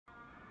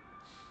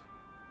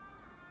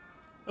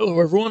Hello,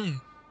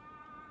 everyone.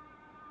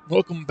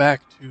 Welcome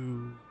back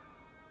to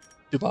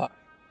Dubai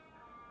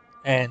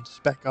and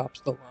Spec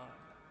Ops: The Line.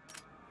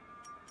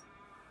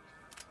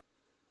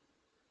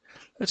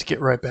 Let's get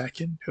right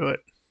back into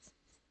it.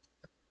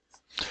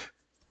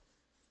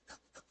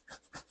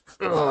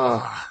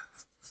 Ugh.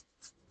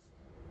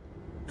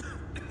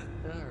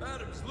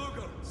 Adams,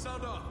 Lugo,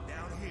 sound off.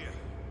 Down here.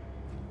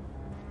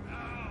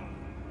 Ow!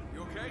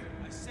 You okay?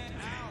 I said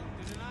ow,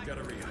 didn't I?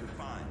 Gotta read. I'm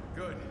fine.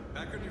 Good.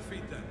 Back on your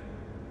feet then.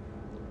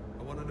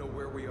 I want to know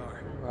where we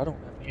are. I don't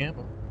have any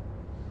ammo.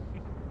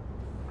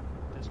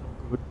 That's no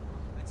good.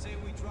 I'd say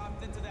we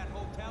dropped into that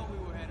hotel we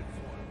were headed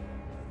for.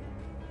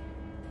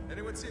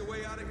 Anyone see a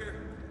way out of here?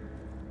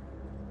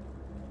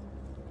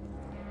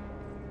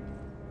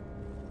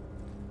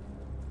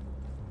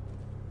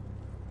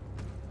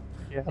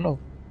 Yeah, I know.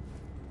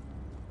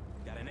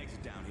 Got an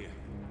exit down here.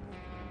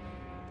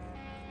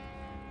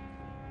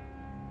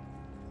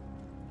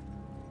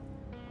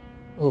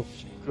 Oh,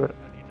 good.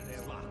 I need an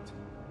It's ammo. locked.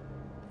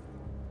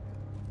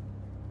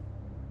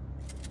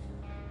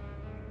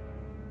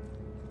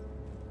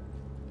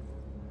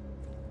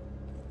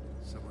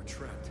 So we're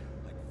trapped.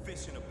 Like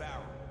fish in a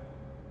barrel.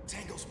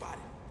 Tango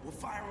spotted. We'll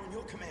fire on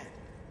your command.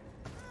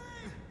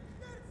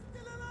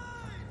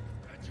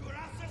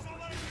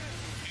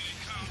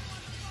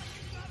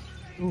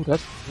 Ooh,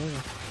 that's cool.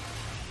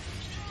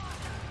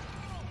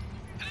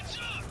 Heads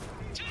up!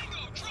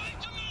 Tango trying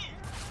to move!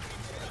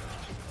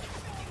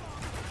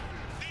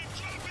 They're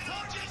dropping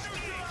on this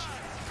stage!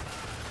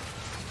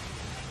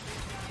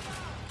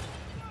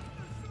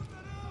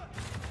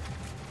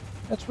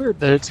 That's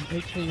weird that it's an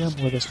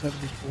AKM with a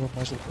 74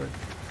 muzzle brake.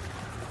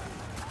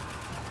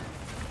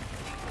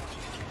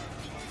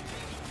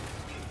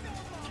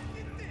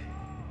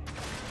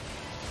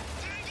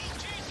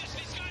 Jesus,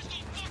 these guys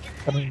don't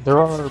fucking I mean, there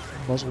are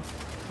muzzle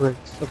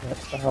brakes of that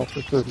style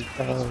for 30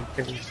 cal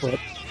carries, but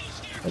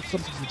that's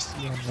something you'd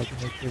see on like an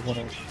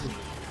AK-102.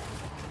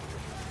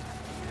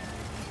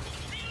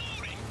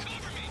 reloading!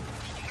 Cover me!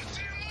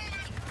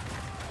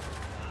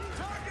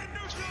 Target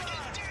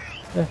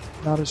neutralized!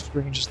 Not as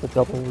strange as the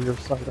double rear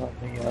sight on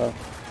the M4.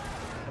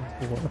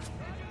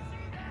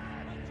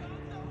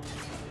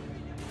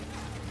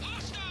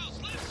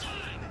 Hostiles, left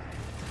side!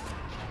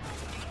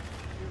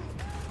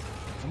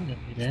 I'm gonna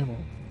need ammo.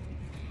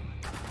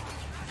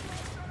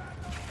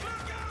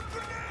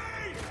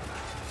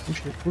 Oh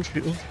shit, oh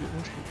shit, oh shit,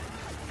 oh shit.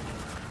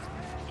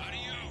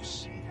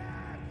 Adios!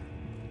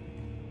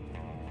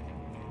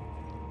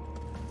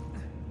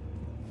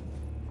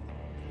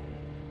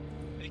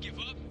 They give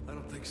up? I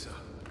don't think so.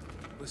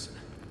 Listen.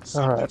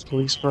 Alright,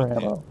 police for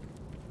ammo.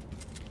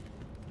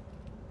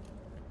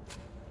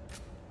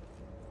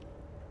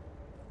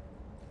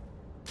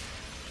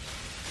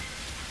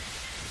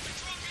 They're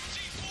dropping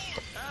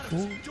C4!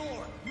 Adams,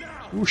 door,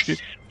 now! Oh shit.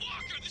 Shit,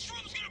 Walker, this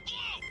room's gonna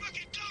blow!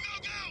 Fucking go, go,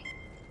 go!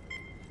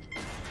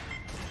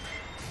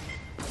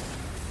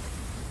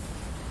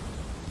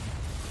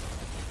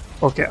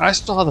 Okay, I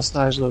saw the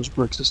size of those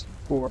bricks as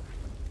before.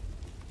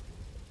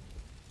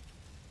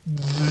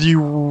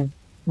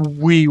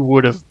 We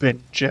would have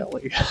been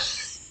jelly. I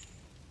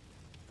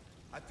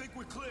think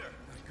we're clear.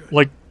 Good.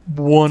 Like,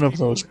 one of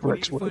those We need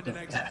bricks to would have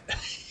find been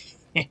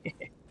an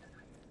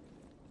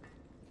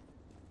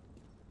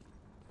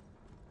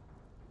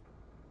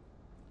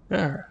that.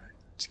 Alright,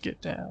 let's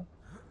get down.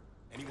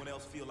 Anyone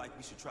else feel like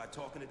we should try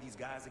talking to these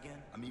guys again?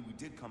 I mean, we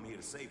did come here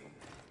to save them.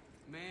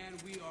 Man,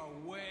 we are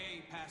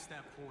way past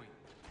that point.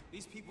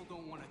 These people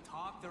don't want to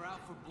talk, they're out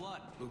for blood.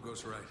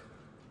 Lugo's right.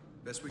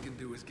 Best we can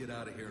do is get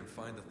out of here and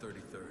find the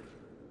 33rd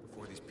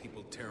before these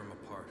people tear them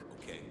apart.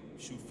 Okay,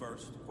 shoot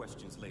first,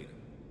 questions later.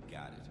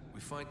 Got it.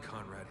 We find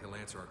Conrad, he'll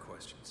answer our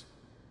questions.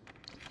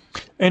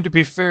 And to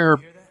be fair,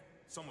 Hear that?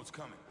 Someone's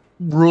coming.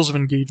 rules of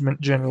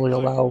engagement generally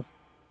allow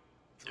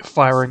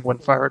firing when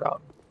fired on.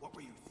 What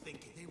were you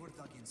thinking? They were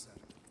dug in, sir.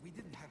 We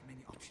didn't have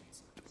many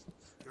options.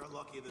 You're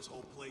lucky this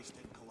whole place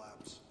didn't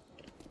collapse.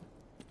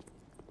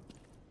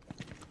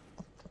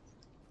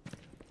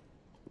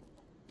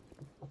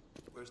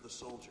 Where's the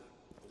soldier?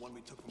 The one we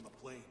took from the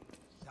plane?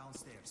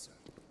 Downstairs, sir.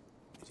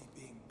 Is he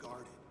being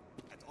guarded?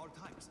 At all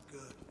times.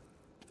 Good.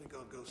 Think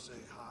I'll go say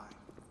hi.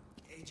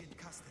 Agent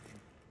Castellan.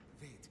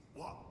 Wait.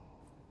 What?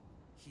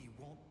 He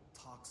won't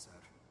talk, sir.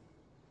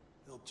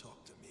 He'll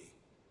talk to me.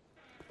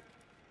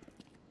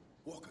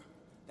 Walker,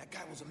 that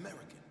guy was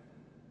American.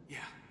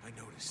 Yeah, I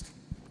noticed.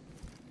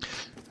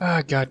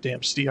 Ah,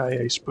 goddamn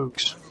CIA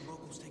spooks. Why are the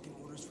locals taking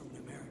orders from an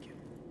American?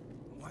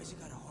 Why has he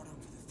got a hard on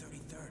for the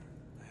 33rd?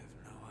 I have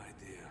no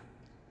idea.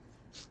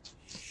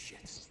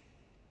 Shit.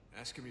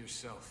 Ask him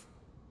yourself.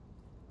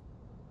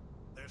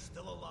 They're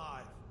still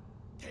alive.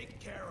 Take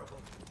care of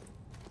them.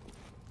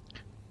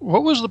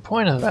 What was the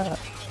point of that?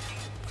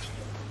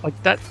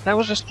 Like, that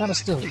was just kind of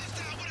silly.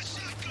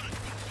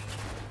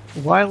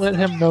 Why let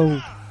him know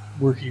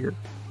we're here?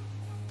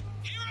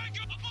 Here I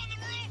go! Up on the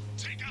roof!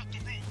 Take out the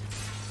roof!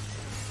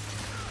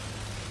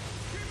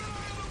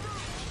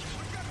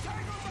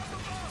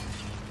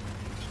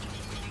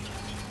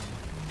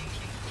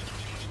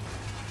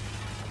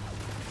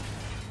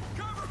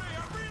 Cover me!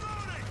 I'm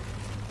reloading!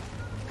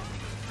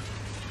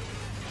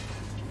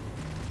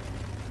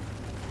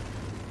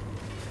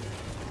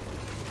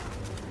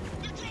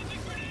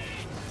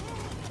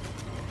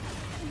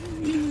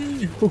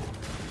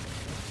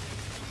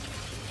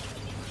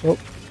 Well,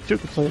 two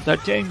could play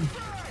that game.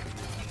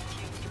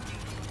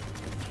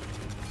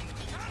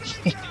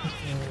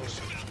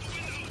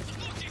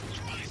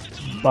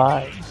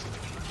 Bye.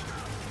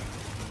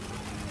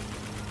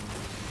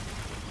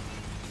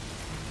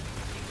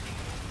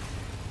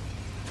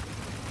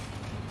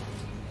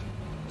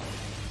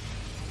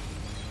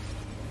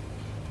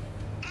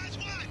 Eyes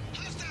wide!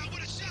 Hostile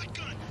with a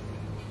shotgun!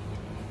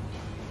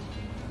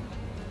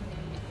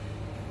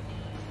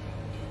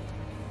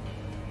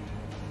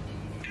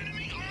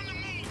 Enemy on the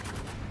move!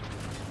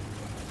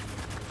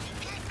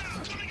 Hostile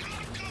coming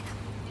out of cover!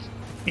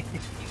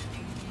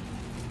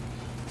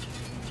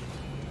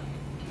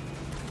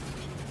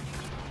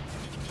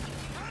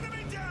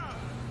 Enemy down!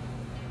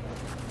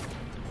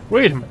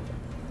 Wait a minute.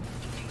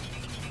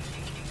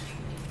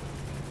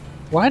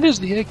 Why does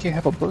the AK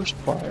have a burst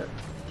fire?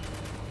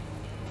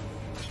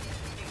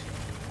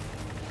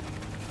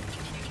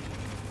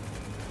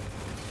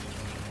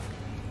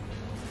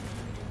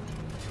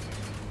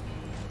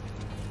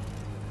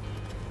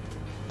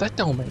 That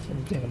don't make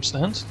any damn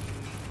sense.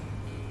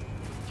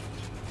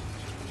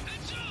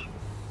 Heads up!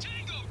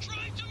 Tango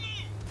trying to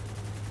move!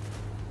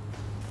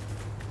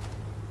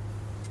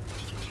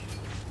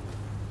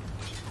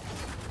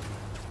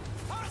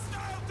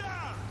 Hostile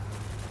down!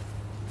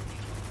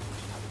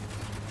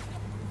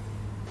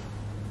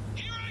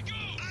 Here I go!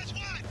 Eyes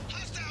wide!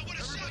 Hostile with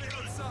a Everybody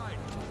shotgun! outside!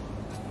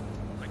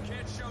 I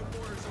can't shout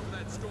orders over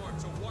that storm,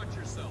 so watch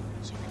yourself.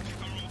 So we pick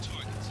our own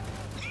targets.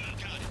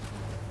 Got it.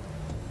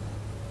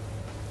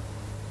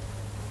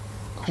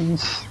 Oof. The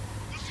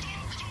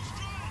storm's too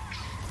strong!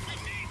 We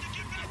need to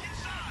get back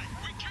inside!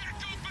 We can't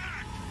go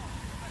back!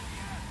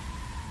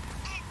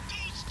 Up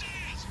those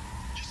stairs!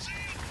 You see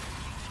him?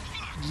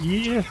 Fuck!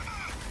 Yeah.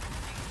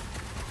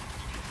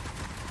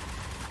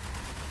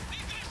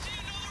 Think I see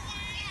another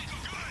way in?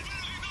 Good!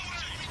 We know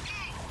where we go!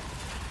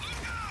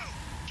 Look out!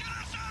 Get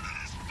us out of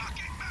this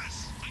fucking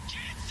mess! I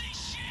can't see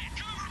shit!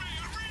 Cover me!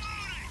 I'm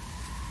reloading!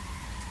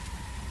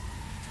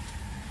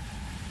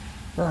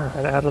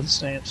 Alright, out of the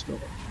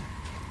sandstorm.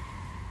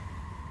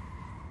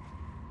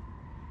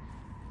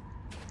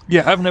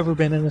 Yeah, I've never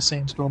been in a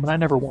sandstorm, and I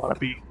never want to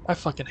be. I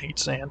fucking hate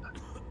sand.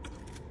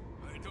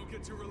 Alright, don't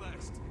get too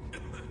relaxed.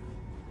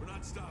 We're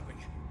not stopping.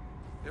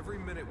 Every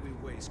minute we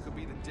waste could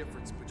be the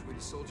difference between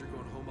a soldier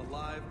going home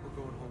alive or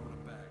going home in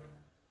a bag.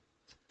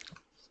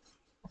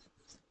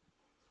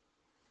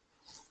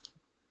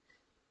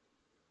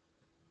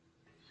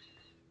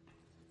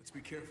 Let's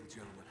be careful,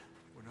 gentlemen.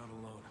 We're not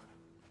alone.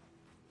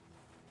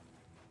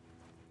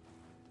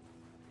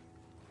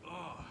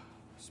 Oh,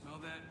 smell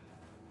that?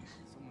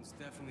 Someone's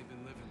definitely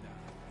been living down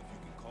here. If you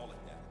can call it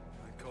that.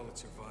 I'd call it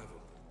survival.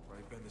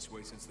 Right, been this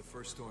way since the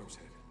first storms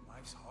hit.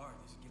 Life's hard.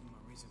 Does it give them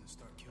a reason to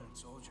start killing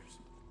soldiers?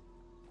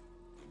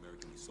 The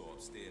American we saw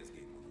upstairs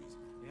gave him a reason.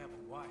 Yeah, but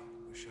why?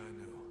 Wish I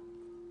knew.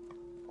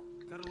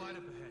 Got a light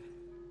up ahead.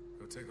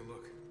 Go take a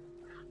look.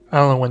 I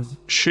don't know, when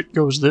shit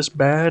goes this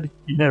bad,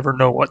 you never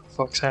know what the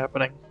fuck's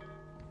happening.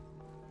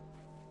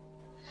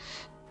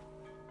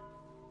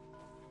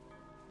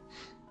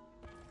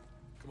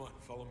 Come on,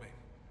 follow me.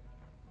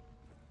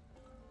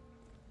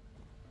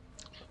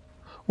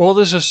 Well,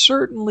 this is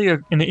certainly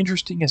an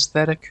interesting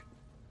aesthetic.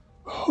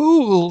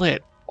 Who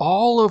lit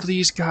all of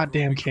these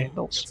goddamn Got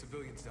candles?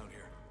 civilians down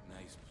here.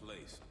 Nice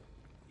place.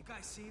 You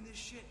guys seen this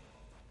shit?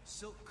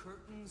 Silk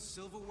curtains,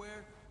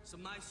 silverware,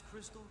 some nice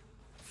crystal.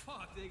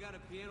 Fuck, they got a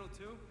piano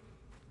too?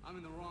 I'm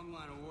in the wrong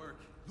line of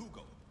work.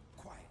 Lugo,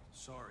 quiet.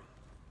 Sorry.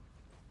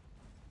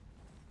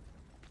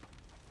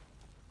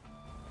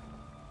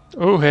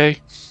 Oh, hey.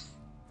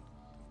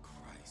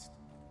 Christ.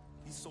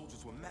 These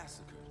soldiers were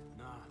massacred.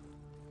 Nah.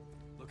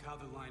 Look how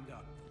they're lined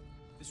up.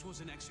 This was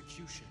an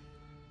execution.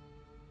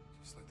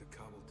 Just like the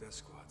Kabul death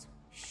squads.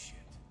 Shit.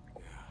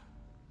 Yeah.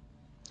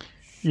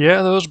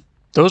 Yeah,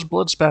 those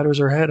blood spatters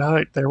are head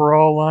height. They were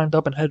all lined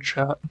up and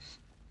headshot.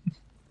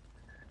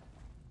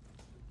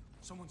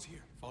 Someone's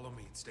here. Follow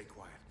me and stay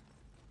quiet.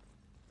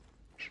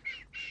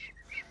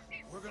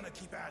 We're gonna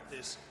keep at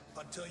this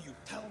until you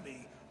tell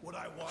me what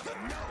I want to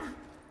know.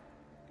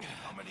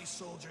 How many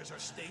soldiers are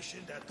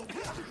stationed at the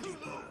water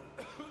depot?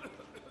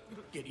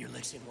 Get your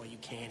licks in while you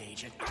can,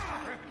 Agent.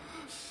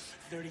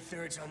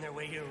 33rd's on their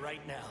way here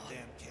right now. Dan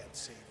can't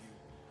save you.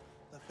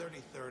 The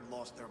 33rd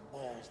lost their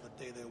balls the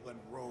day they went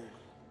rogue.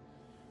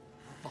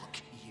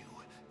 Fuck you.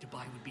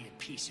 Dubai would be at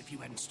peace if you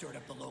hadn't stirred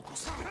up the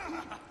locals.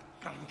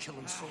 I'm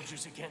killing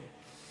soldiers again.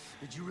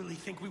 Did you really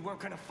think we weren't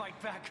gonna fight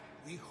back?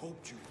 We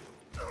hoped you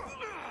would.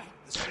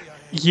 The CIA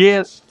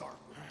Yeah. start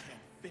where we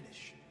can't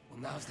finish. Well,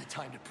 now's the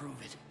time to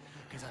prove it.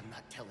 Because I'm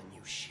not telling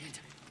you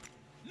shit.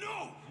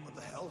 No! What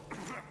the hell?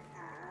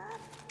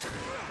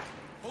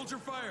 Hold your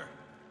fire!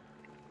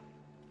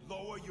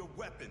 Lower your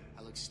weapon.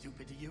 I look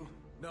stupid to you?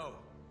 No.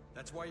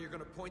 That's why you're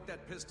gonna point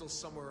that pistol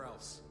somewhere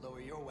else. Lower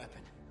your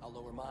weapon. I'll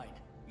lower mine.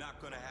 Not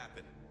gonna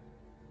happen.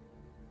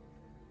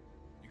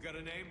 You got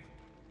a name?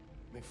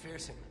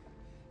 McPherson,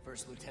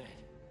 First Lieutenant.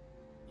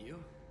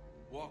 You?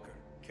 Walker,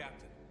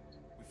 Captain.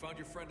 We found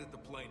your friend at the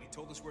plane. He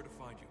told us where to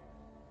find you.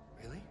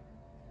 Really?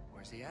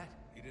 Where's he at?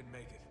 He didn't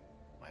make it.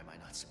 Why am I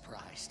not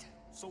surprised?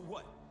 So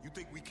what? You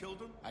think we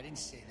killed him? I didn't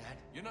say that.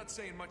 You're not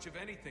saying much of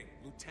anything,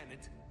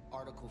 Lieutenant.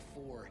 Article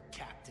 4,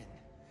 Captain.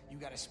 You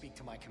gotta speak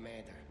to my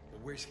commander. Well,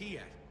 where's he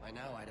at? By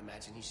now, I'd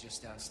imagine he's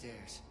just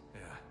downstairs.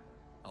 Yeah,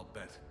 I'll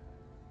bet.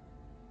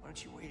 Why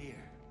don't you wait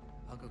here?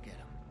 I'll go get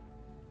him.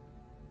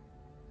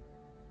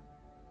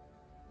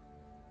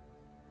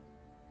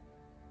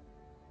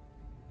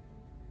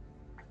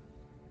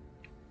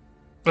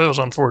 That was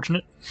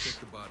unfortunate. Check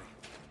the body.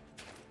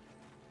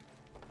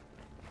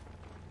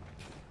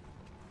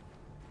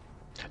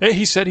 Hey,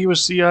 he said he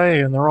was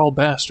CIA, and they're all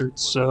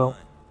bastards, so...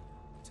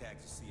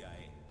 Tags the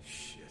CIA.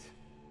 Shit,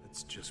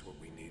 that's just what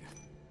we needed.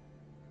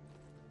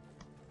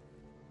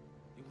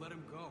 You let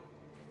him go.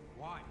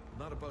 Why? I'm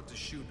not about to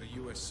shoot a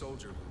U.S.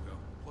 soldier, Lugo.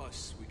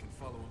 Plus, we can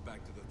follow him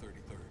back to the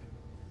 33rd.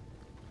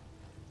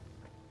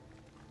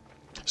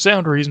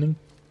 Sound reasoning.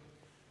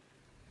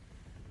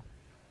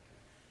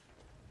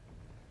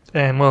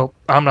 And, well,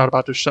 I'm not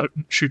about to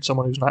shoot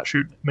someone who's not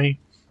shooting at me.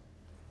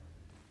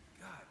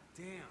 God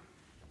damn.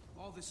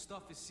 All this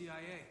stuff is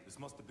CIA. This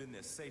must have been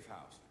their safe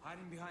house.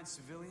 Hiding behind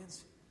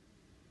civilians?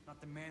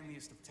 Not the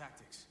manliest of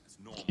tactics. It's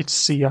normal. It's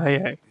CIA.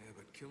 Yeah,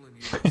 but killing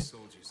U.S.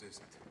 soldiers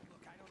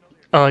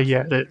isn't.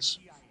 Yeah, it is.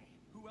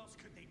 Who else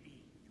could they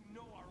be? You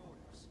know our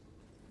orders.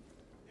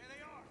 There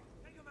they are.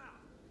 Take them out.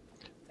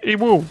 Hey,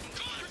 whoa.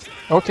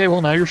 Okay,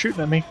 well, now you're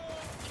shooting at me.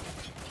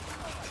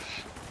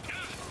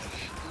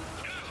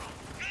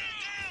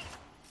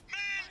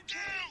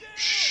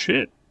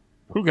 Shit.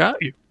 Who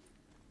got you?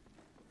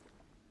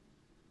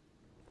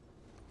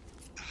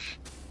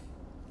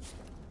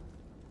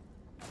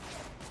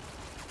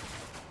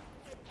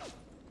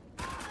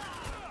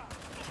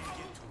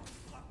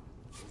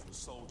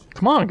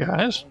 Come on,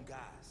 guys. Own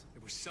guys.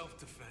 It was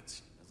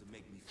self-defense. Doesn't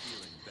make me feel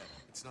any better.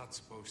 It's not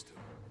supposed to.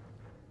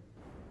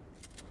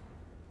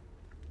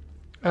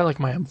 I like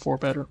my M4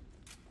 better.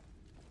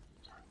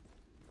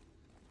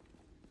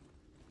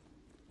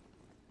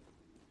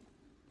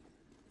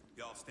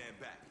 Y'all stand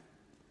back.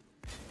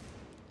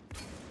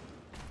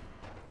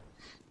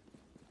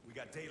 We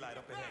got daylight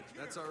up ahead.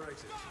 That's all right,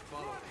 sir.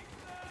 Follow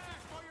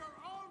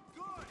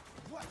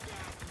me.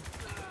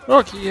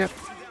 Okay, yeah.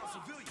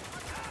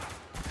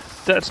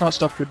 That's not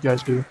stuff good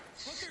guys do. But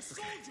they're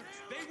soldiers.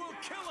 They will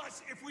kill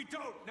us if we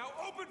don't. Now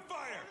open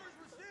fire.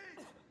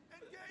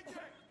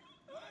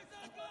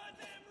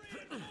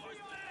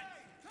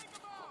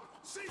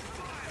 Cease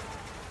fire.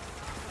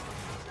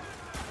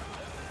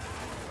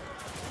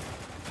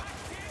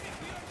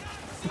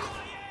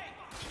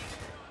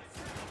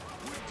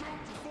 We're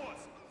doomed to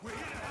force. We're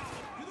here to help.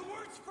 Do the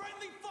words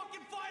friendly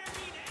fucking fire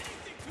mean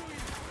anything to you?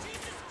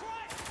 Jesus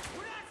Christ!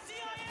 We're not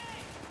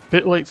CIA!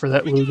 Bit late for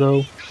that,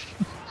 Lugo.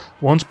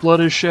 Once blood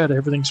is shed,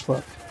 everything's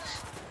fucked.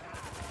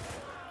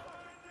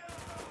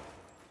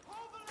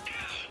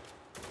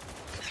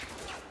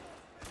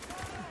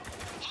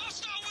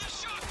 Hostile with a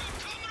shotgun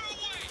coming our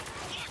way.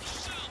 Watch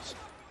yourselves.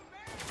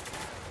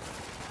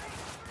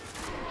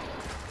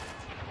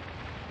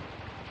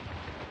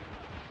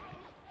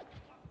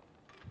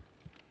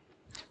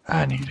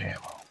 I need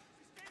ammo.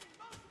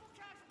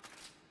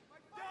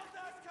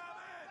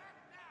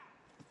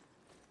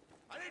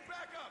 I need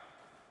backup.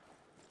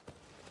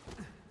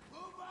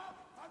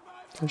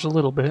 There's a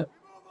little bit. Move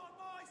on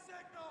my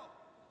signal.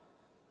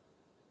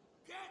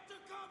 Get to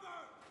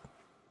cover.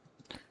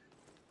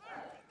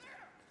 Fire!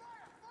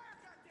 Fire!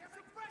 Goddammit!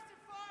 Suppressive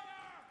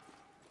fire!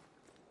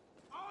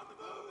 On the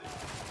move!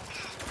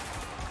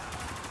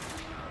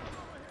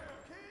 Over here.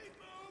 Keep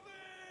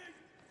moving.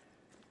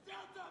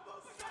 Delta,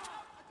 move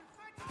up.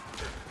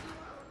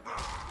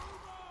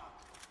 Move up.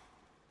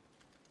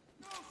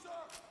 No, sir.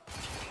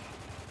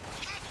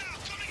 Hostile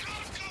coming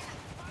out of cover.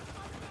 Watch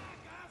my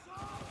back,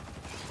 asshole.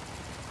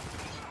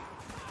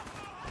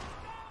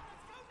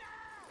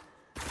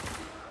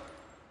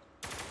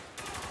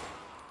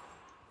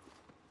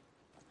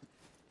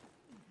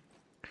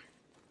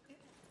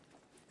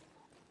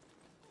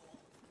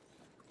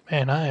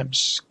 Man, I am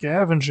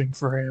scavenging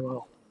for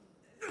ammo.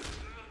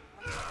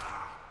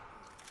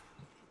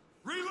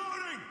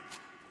 Reloading!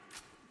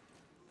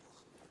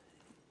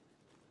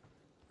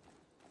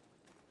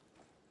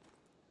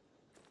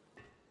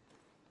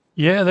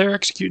 Yeah, they're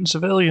executing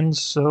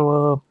civilians,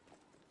 so,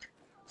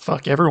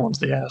 fuck, everyone's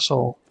the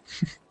asshole.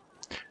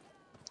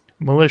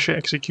 Militia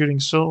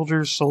executing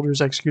soldiers, soldiers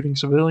executing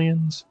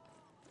civilians.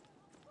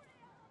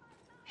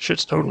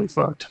 Shit's totally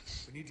fucked.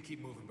 We need to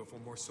keep moving before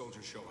more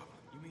soldiers show up.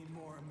 You mean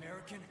more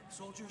American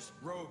soldiers?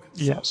 Rogue.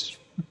 Yes. soldiers.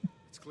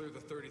 It's clear the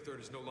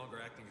 33rd is no longer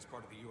acting as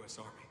part of the U.S.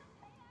 Army.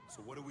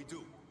 So what do we do?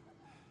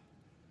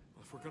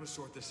 Well, if we're gonna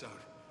sort this out,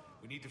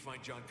 we need to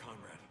find John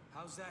Conrad.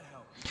 How's that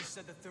help? You just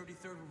said the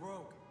 33rd were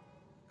rogue.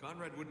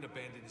 Conrad wouldn't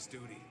abandon his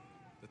duty.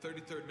 The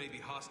 33rd may be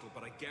hostile,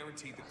 but I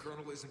guarantee the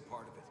colonel isn't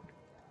part of it.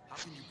 How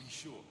can you be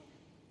sure?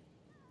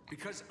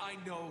 Because I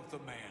know the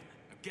man.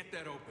 Now get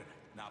that open.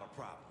 Not a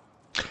problem.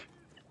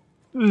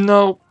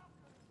 No.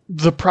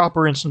 The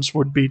proper instance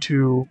would be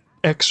to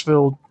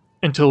exfil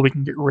until we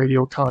can get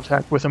radio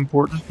contact with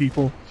important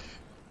people.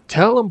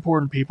 Tell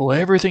important people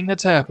everything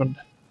that's happened.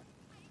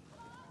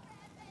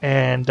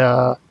 and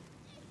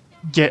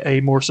get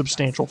a more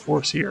substantial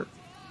force here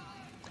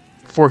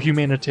for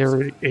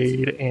humanitarian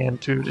aid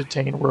and to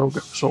detain rogue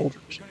soldiers.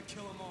 We're gonna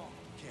kill them all.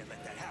 Can't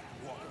let that happen,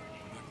 Walker.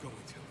 I'm not going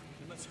to.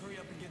 Then let's hurry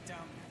up and get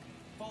down there.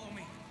 Follow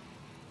me.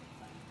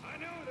 I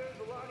know there's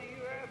a lot of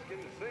you asking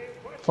the same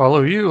question.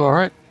 Follow you,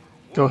 alright.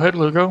 Go ahead,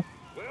 Lugo.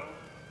 Well,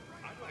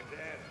 I'd like to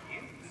ask you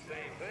the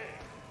same thing.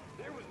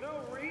 There was no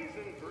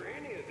reason for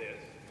any of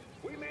this.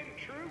 We made a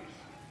truce.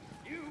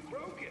 You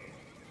broke it.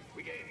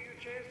 We gave you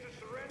a chance to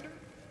surrender,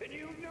 and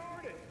you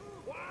ignored it.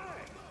 Why?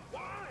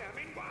 Why? I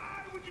mean,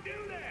 why would you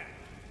do that?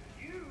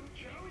 You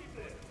chose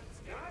this,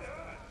 not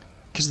us.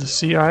 Because the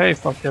CIA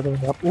fucked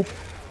everything up. Ooh.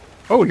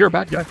 Oh, you're a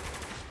bad guy.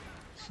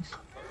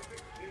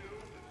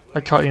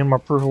 I caught you in my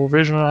peripheral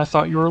vision and I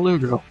thought you were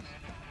Lugo.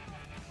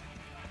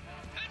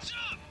 Heads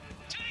up!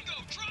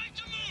 Tango trying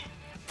to move!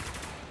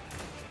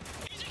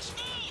 He's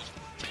exposed!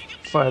 Take him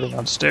Fighting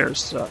on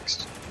stairs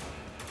sucks.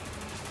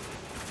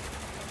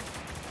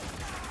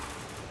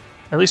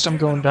 At least I'm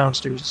going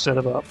downstairs instead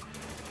of up.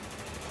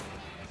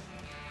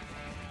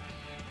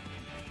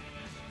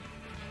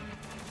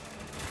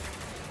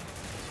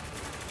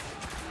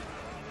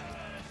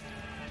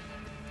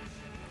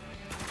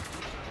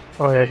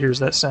 Oh yeah, here's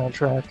that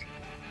soundtrack.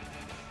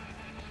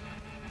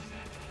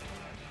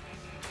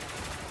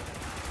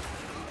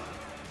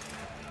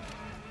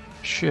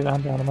 Shit,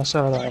 I'm down on my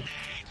side eye.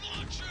 grenade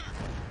launcher!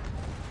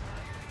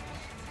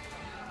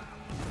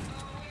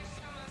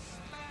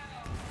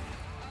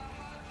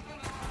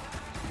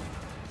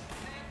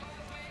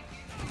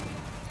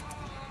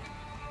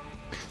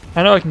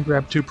 I know I can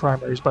grab 2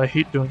 primaries, but I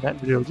hate doing that in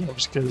video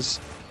games because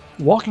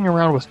walking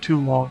around with 2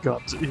 long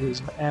guns is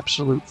an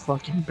absolute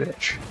fucking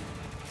bitch.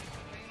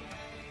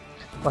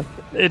 Like,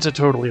 it's a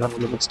totally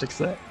unrealistic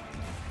thing.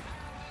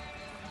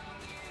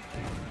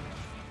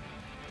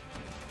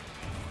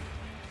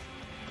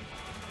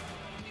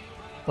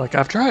 Like,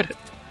 I've tried it.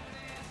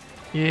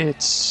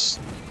 It's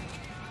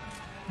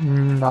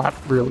not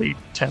really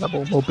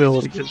tenable.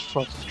 Mobility is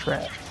fucking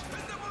trash.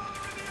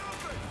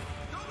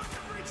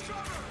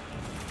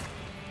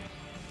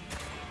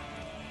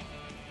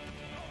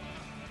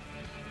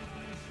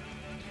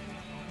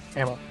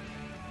 Ammo.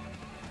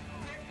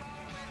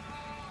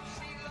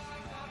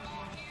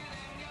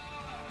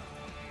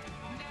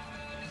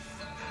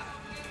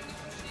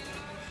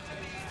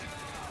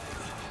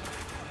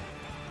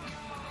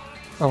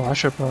 Oh, I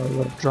should probably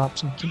let him drop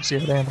some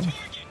QC ammo. Reloading!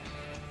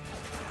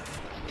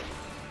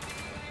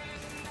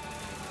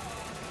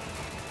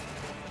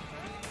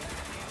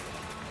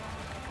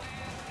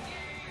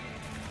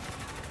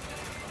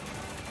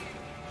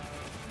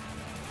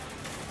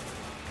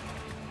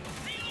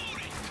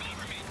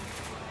 Cover me!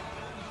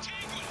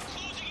 Tango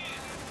closing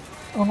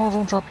in! Oh no,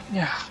 don't drop.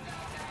 Yeah.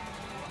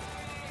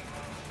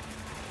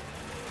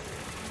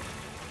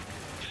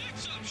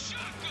 Heads up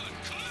shotgun!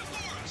 Coming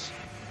for us!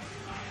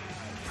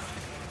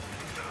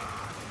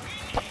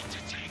 We need to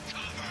take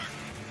cover!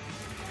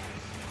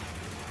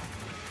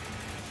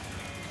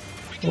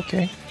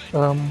 Okay.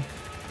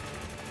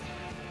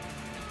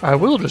 I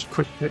will just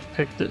quick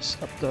pick this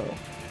up though.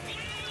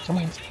 Come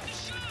on. Take a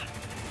shot!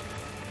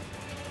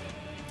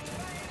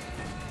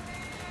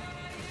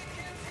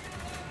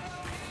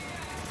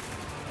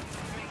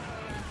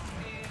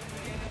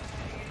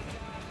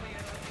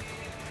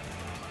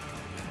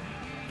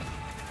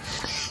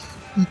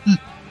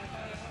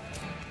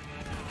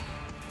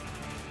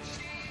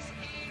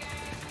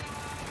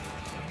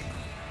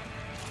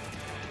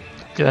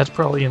 Okay, that's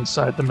probably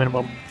inside the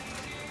minimum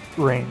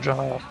range on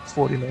a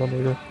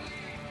 40mm.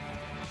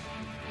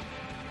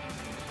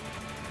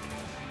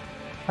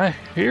 I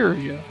hear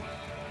you.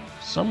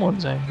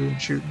 Someone's angry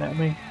and shooting at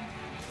me.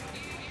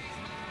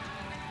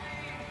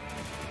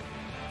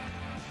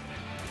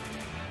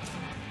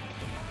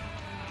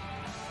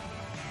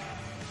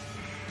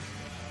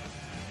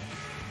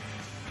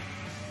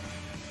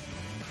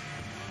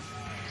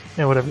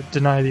 Yeah, whatever.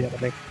 Deny the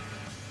enemy.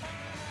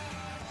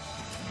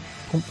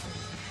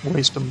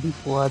 Waste them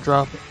before I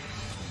drop it.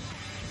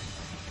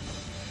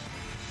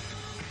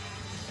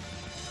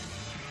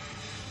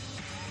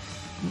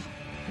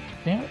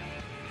 Damn it.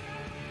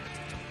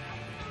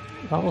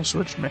 Auto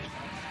switch me.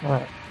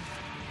 Alright.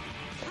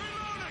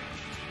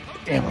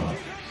 Damn it.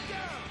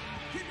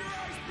 Keep your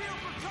eyes peeled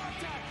for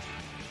contact.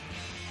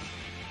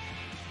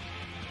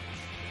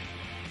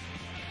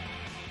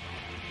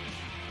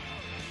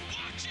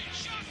 Watch it!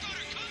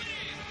 Shotgunner coming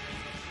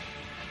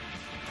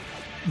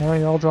in! Now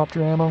y'all dropped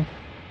your ammo.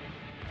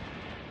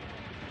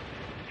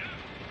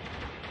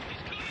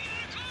 He's coming out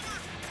of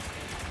cover!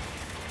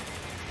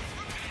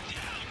 We're pinned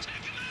down!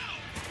 Take him out!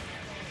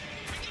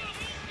 We got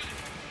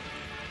movement!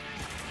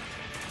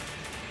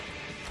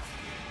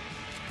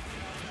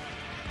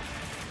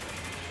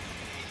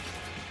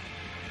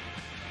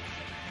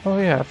 Oh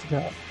yeah, I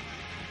forgot.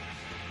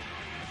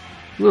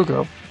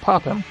 Lugo,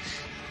 pop him.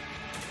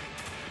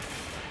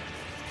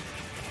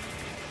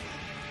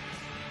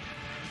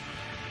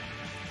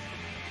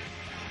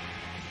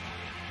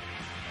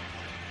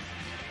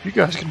 You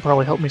guys can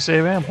probably help me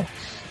save ammo.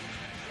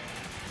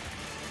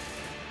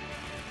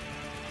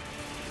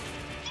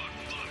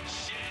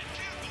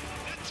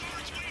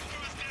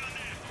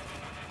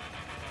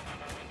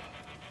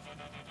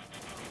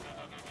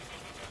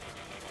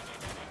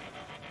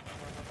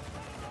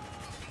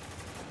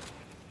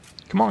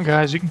 Come on,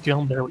 guys, you can kill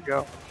him. There we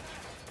go.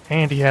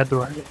 And he had the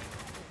right.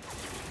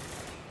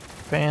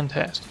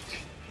 Fantastic.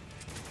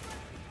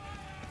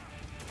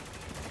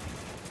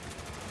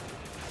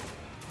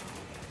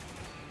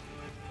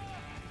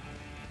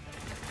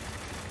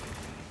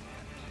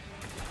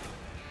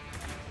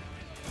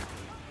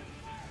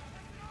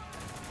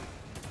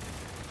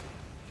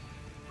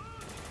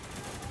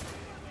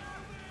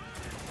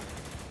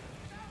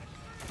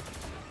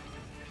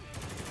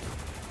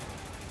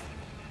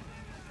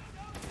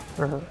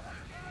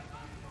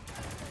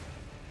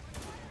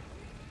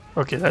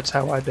 Okay, that's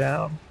how I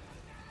down.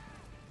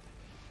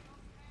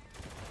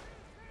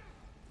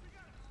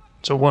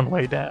 It's a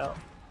one-way down.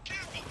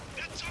 Careful!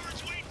 That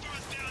turret's waiting for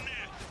us down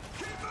there!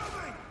 Keep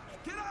moving!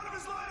 Get out of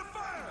his line of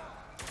fire!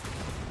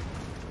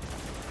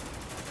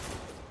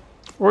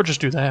 Or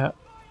just do that.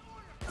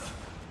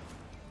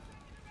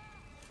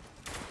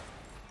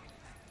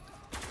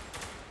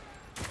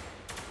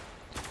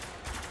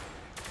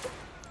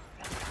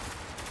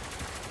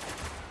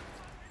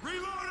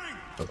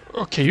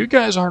 Okay, you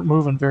guys aren't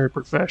moving very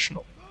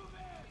professional.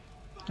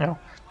 No.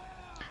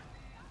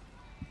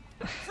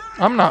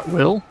 I'm not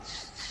Will.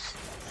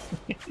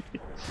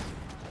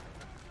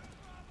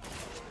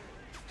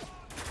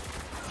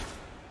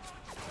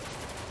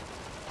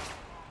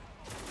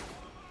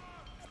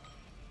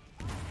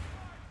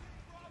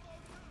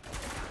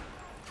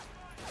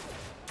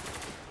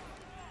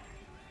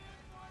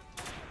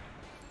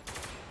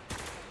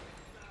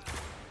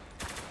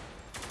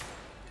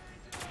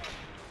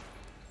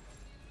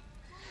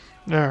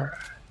 Alright.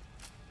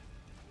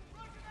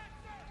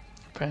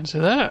 Fancy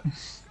that.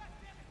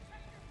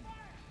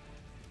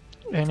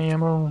 Any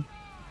ammo?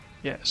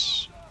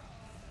 Yes.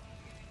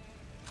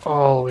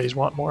 Always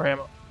want more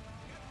ammo.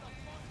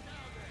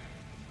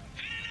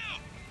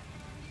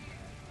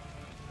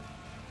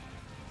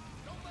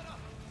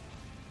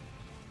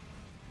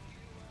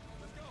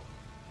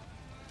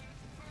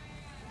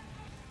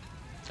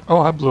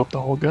 Oh, I blew up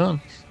the whole gun.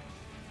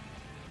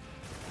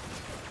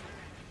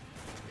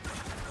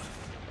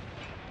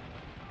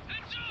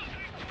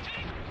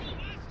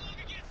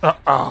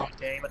 Oh,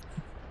 damn it.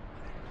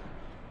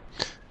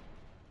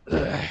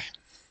 Ugh.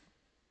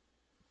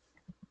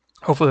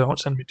 Hopefully they won't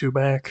send me two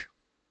back.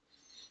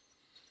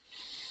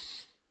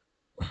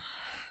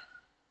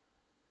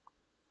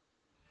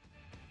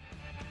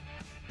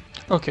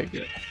 Okay,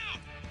 good.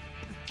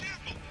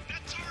 Careful!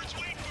 That turret's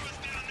waiting for us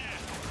down there!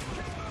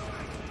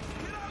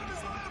 Get out of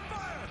his line of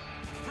fire!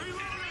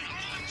 Reloading!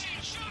 RPG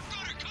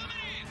shotgunner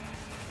coming in!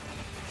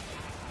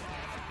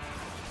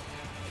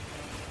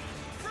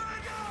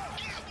 Frag out!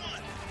 Get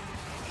one!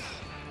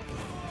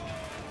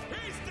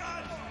 He's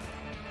done!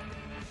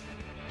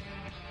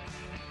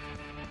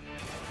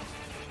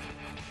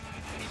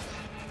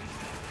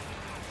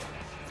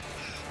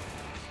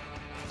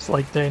 It's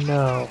like they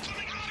know.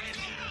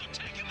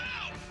 Take him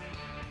out!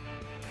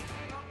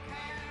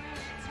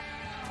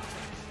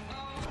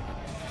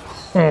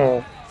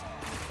 Oh.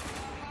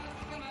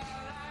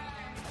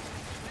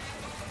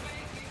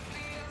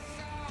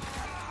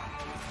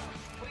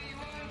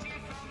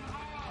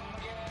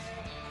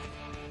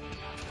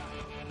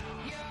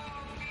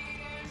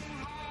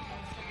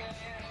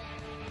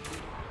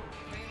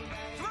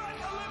 Threat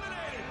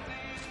eliminated!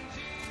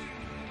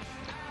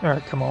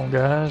 Alright, come on,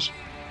 guys.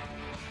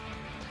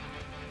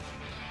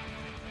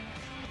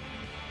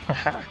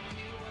 Aha.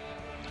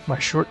 My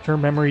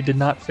short-term memory did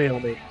not fail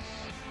me.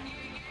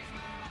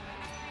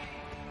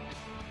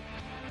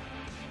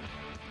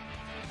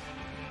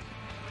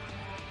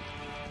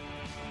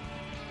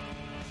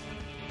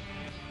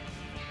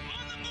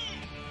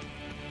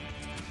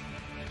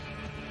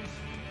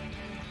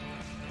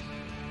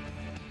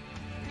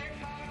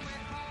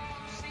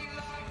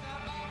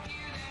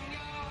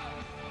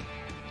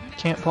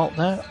 Can't fault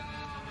that.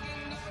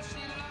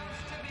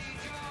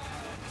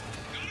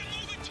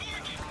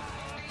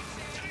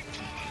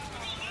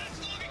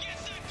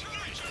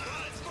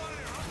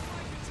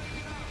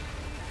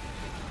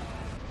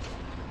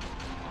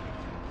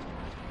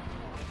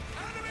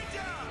 Enemy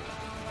down!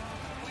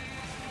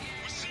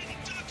 We're sitting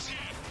ducks here!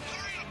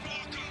 Hurry up,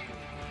 Walker!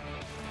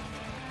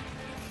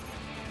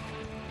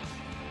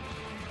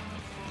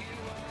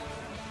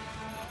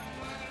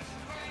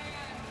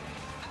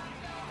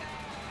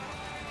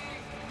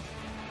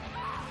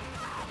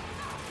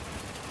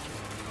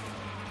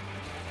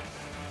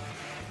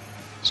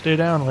 Stay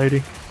down,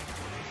 lady.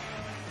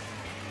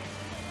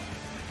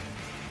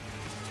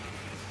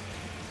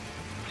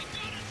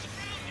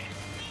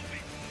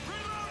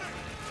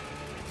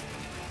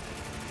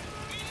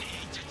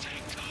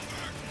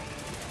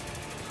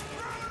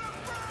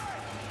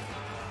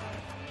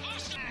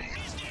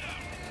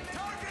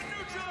 Target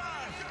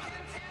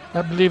neutralized!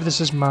 I believe this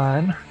is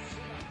mine.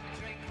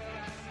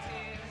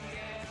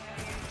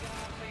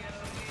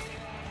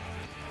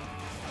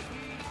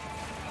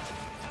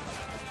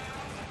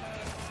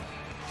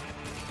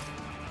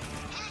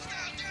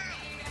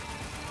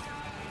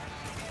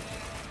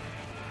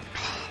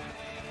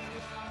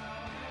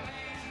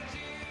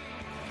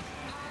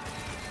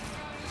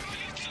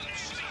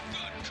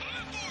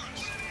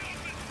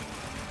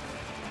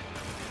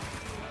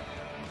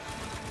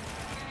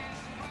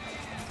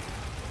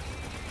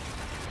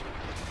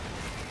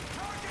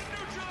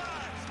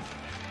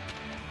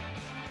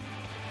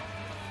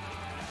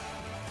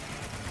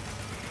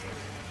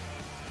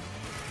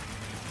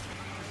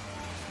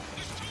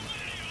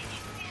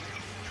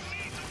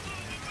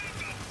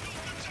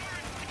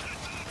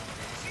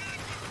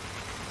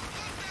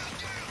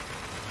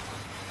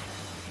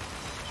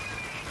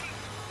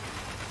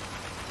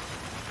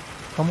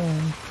 Come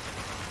on.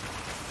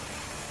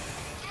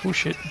 Oh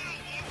shit.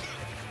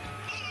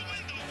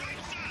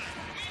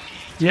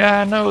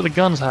 Yeah, I know, the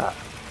gun's hot.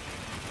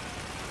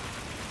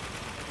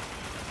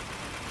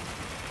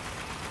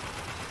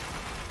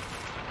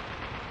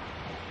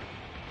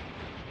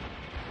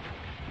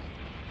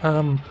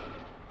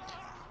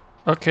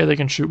 Okay, they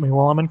can shoot me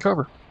while I'm in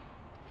cover.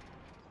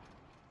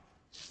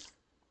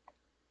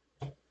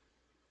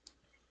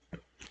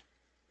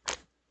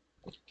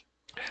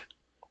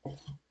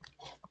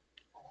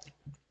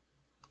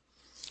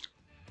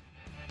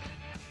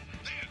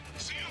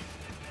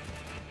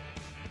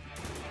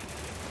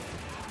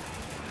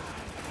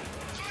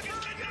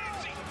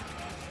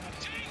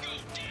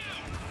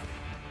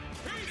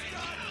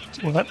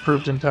 Well, that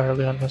proved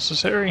entirely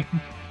unnecessary.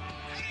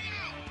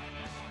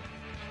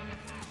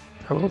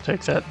 I will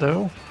take that,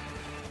 though.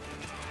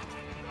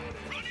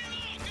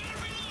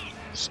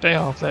 Stay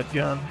off that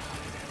gun.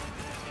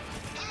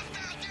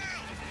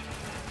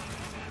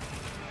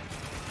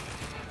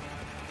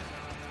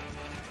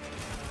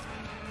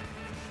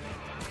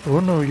 Oh,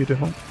 no, you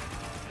don't.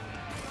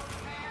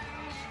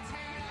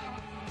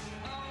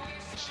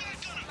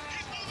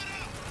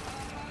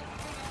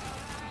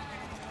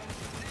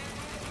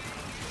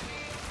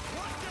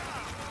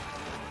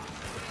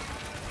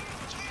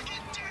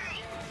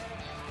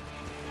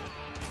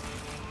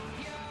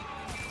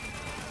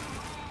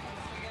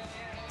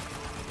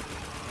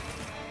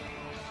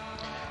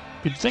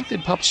 You'd think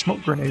they'd pop a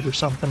smoke grenade or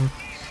something.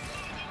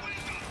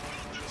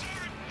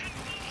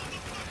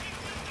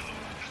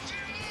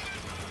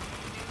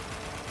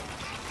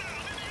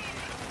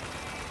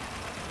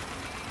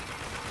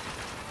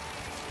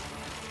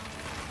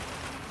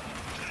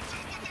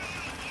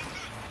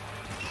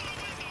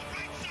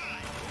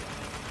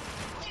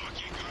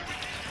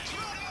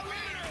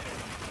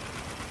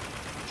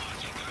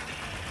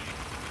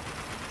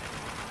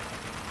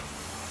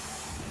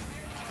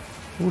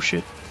 Oh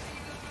shit.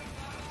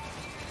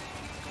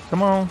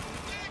 Come on.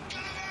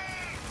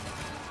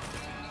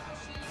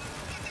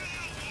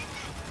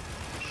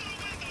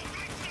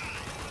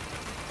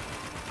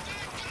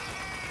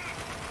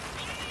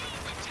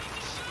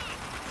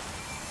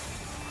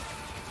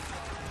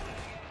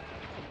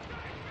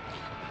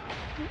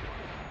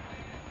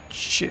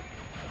 Shit.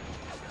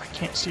 I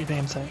can't see a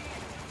damn thing.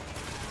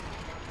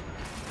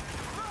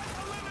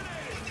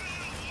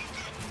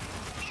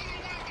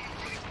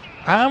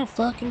 I'm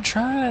fucking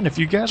trying. If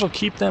you guys will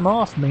keep them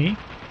off me.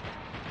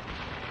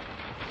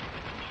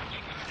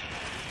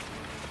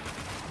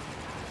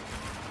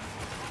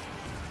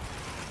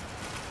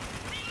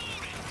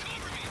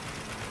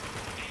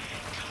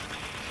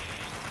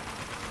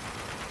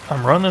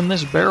 I'm running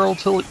this barrel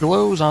till it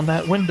glows on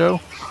that window.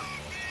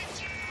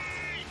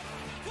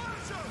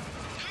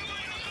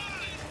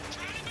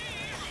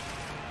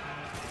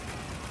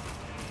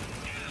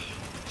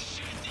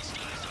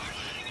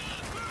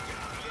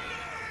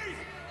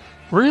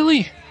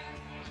 Really?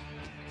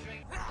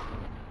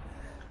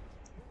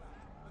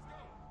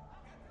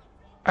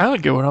 I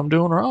would get what I'm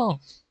doing wrong.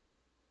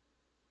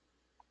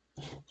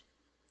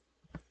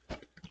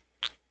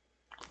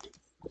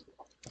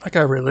 Like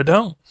I really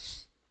don't.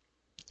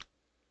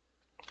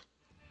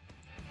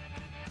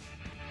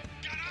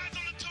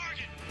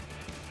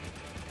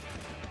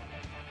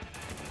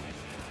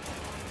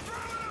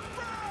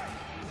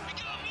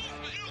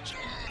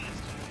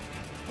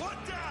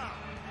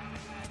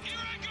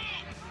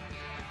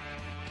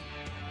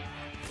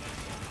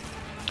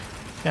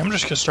 Yeah, I'm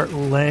just gonna start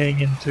laying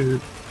into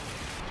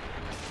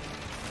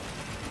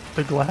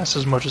the glass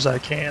as much as I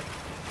can.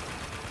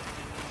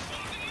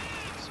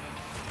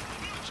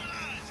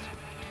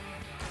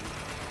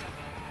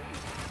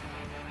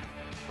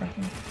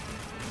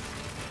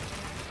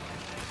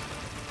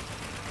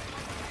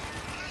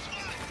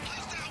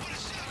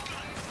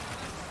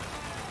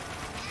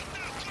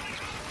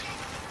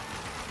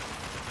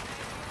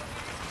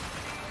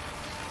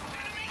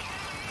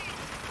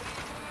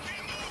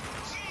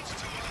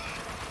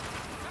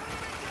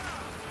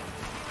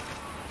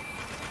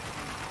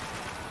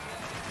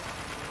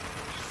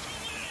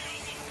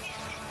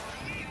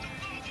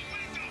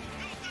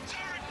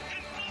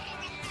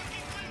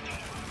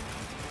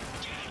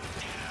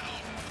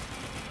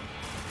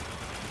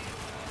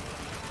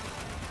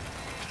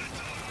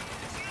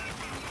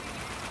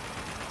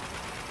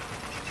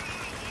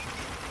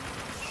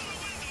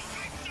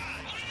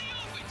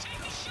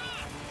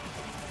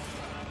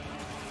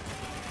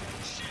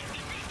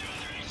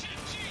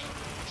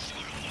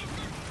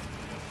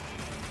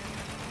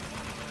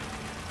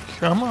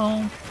 Come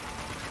on.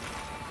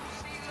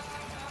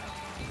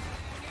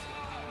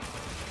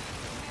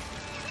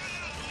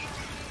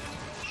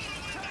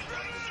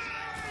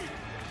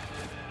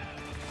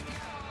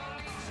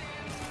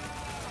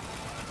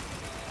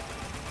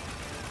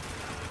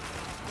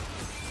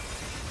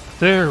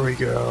 There we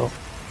go.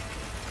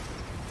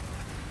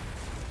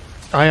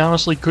 I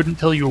honestly couldn't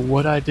tell you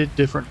what I did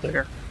different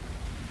there.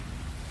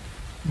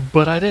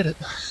 But I did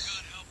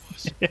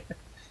it.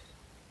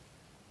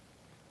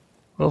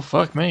 Well,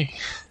 fuck me.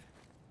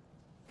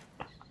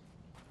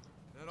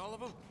 That all of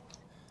them?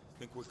 I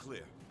think we're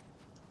clear.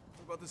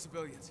 the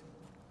civilians?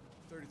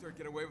 33rd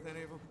get away with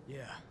any of them?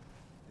 Yeah,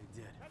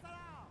 they did.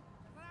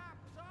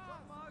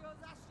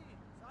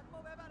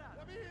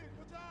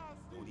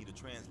 Don't need a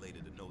translator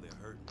to know they're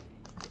hurt.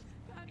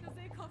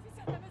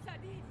 What are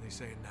they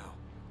saying now?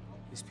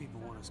 These people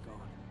want us gone.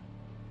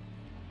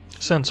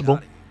 Sensible.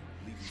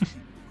 Leave these people to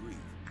grieve.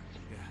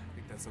 Yeah, I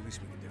think that's the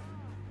least we can do.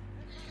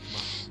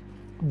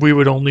 We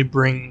would only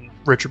bring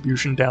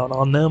retribution down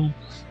on them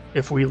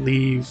if we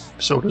leave.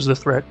 So does the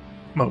threat,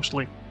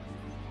 mostly.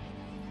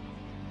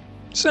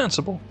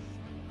 Sensible.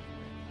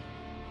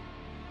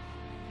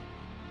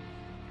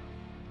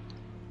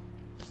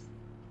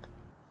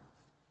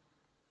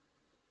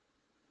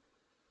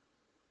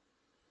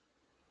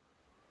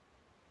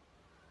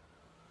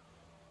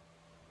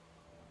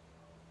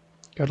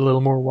 Got a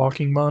little more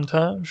walking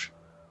montage.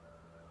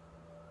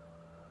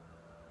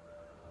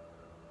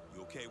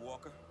 You okay,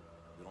 Walker?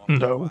 You're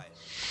No. awfully quiet.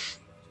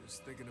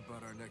 Just thinking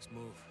about our next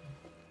move.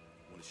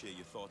 Want to share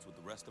your thoughts with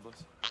the rest of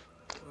us?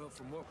 Well,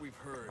 from what we've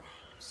heard,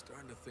 I'm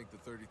starting to think the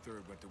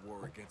 33rd went to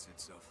war against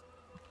itself.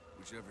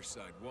 Whichever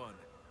side won,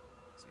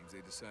 seems they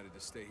decided to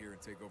stay here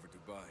and take over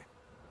Dubai.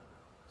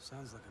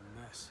 Sounds like a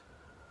mess.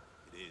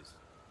 It is.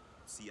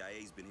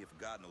 CIA's been here for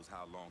God knows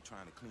how long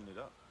trying to clean it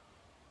up.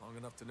 Long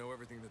enough to know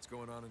everything that's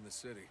going on in the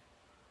city.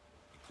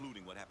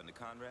 Including what happened to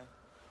Conrad?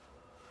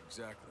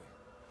 Exactly.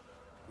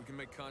 We can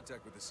make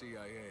contact with the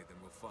CIA, then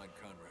we'll find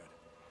Conrad.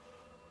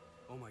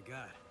 Oh my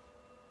God.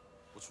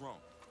 What's wrong?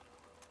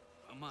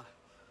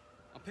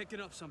 I'm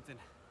picking up something.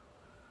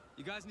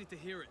 You guys need to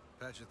hear it.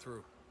 Patch it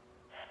through.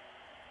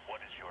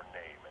 What is your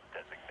name and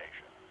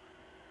designation?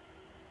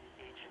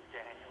 Agent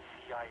Daniel,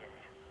 CIA.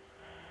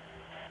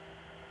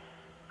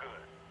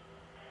 Good.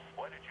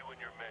 Why did you and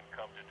your men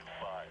come to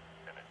Dubai,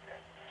 Lieutenant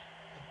Daniels?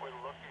 We're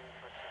looking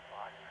for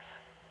survivors.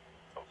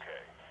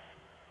 Okay.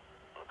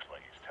 Looks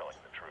like he's telling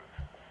the truth.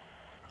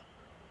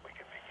 We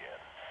can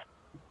begin.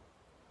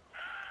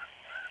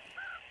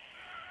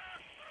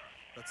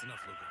 That's enough,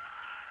 Luca.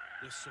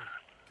 Yes, sir.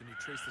 Can you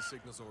trace the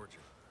signal's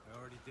origin? I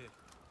already did.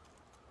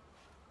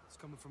 It's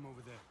coming from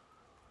over there.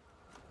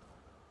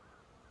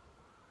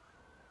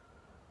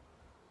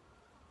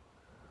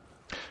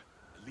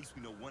 At least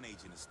we know one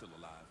agent is still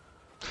alive.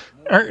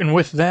 Alright, and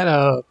with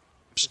that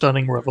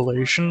stunning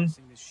revelation,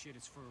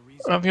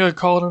 I'm gonna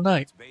call it a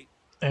night. It's bait.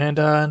 And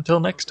until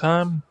next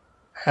time,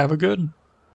 have a good one.